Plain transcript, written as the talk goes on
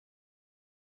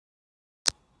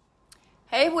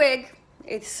Hey Wig,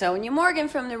 it's Sonja Morgan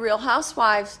from the Real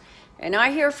Housewives, and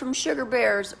I hear from Sugar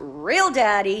Bear's real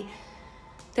daddy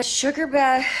that Sugar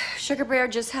Bear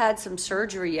just had some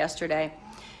surgery yesterday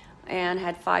and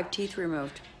had 5 teeth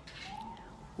removed.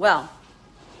 Well,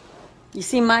 you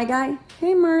see my guy?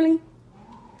 Hey Marley.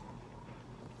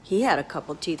 He had a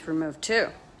couple teeth removed too.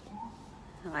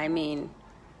 I mean, it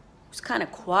was kind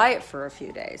of quiet for a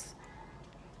few days.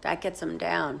 That gets him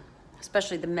down,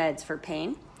 especially the meds for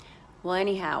pain. Well,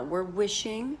 anyhow, we're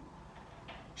wishing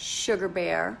Sugar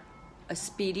Bear a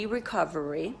speedy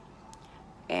recovery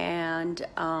and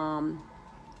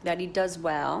that he does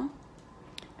well.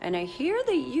 And I hear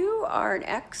that you are an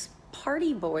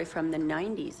ex-party boy from the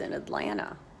 90s in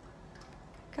Atlanta.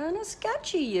 Kind of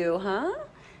sketchy, you, huh?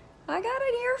 I got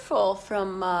an earful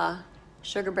from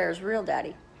Sugar Bear's real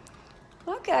daddy.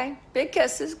 Okay, big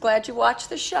kisses. Glad you watched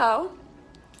the show.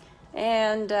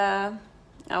 And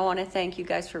I want to thank you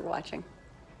guys for watching.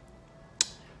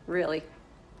 Really.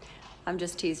 I'm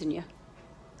just teasing you.